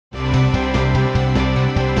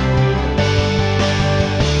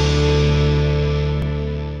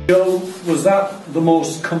Was that the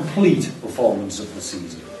most complete performance of the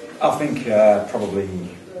season? I think probably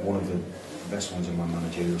one of the best ones in my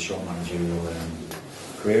short managerial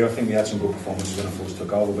career. I think we had some good performances when I first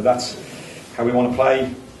took over, but that's how we want to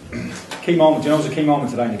play. Key moment, it was a key moment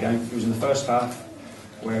today in the game. It was in the first half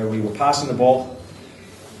where we were passing the ball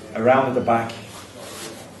around at the back,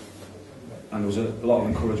 and there was a lot of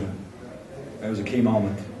encouragement. It was a key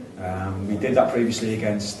moment. We did that previously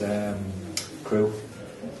against Crewe,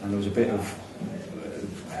 and there was a bit of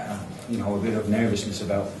a bit of nervousness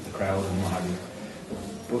about the crowd and what have you.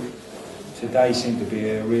 But today seemed to be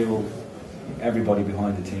a real everybody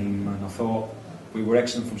behind the team, and I thought we were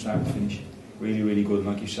excellent from start to finish. Really, really good, and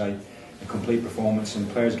like you say, a complete performance, and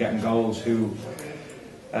players getting goals who,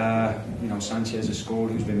 Sanchez has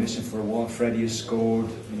scored, who's been missing for a while. Freddie has scored,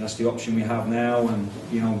 and that's the option we have now, and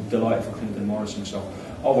delighted for Clinton Morrison. So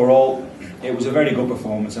overall, it was a very good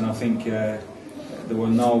performance, and I think I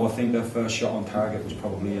think their first shot on target was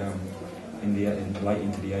probably late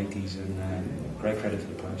into the 80s, and great credit to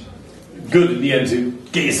the players. Good in the end to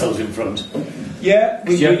get yourselves in front. Yeah,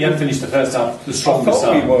 you hadn't finished the first half the strongest.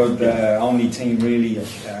 I thought we were the only team really,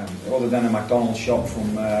 other than a McDonald's shot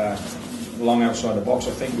from long outside the box.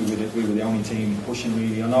 I think we were the only team pushing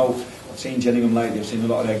really. I know I've seen Gillingham lately. I've seen a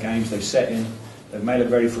lot of their games. They've set in. They've made it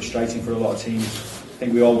very frustrating for a lot of teams. I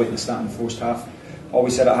think we all witnessed that in the first half. All we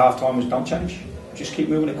said at half time was don't change. Just keep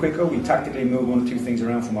moving it quicker. We tactically moved one or two things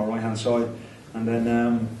around from our right hand side, and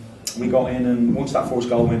then we got in. And once that first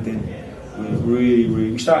goal went in,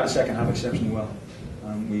 we started the second half exceptionally well,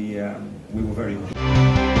 and we were very good.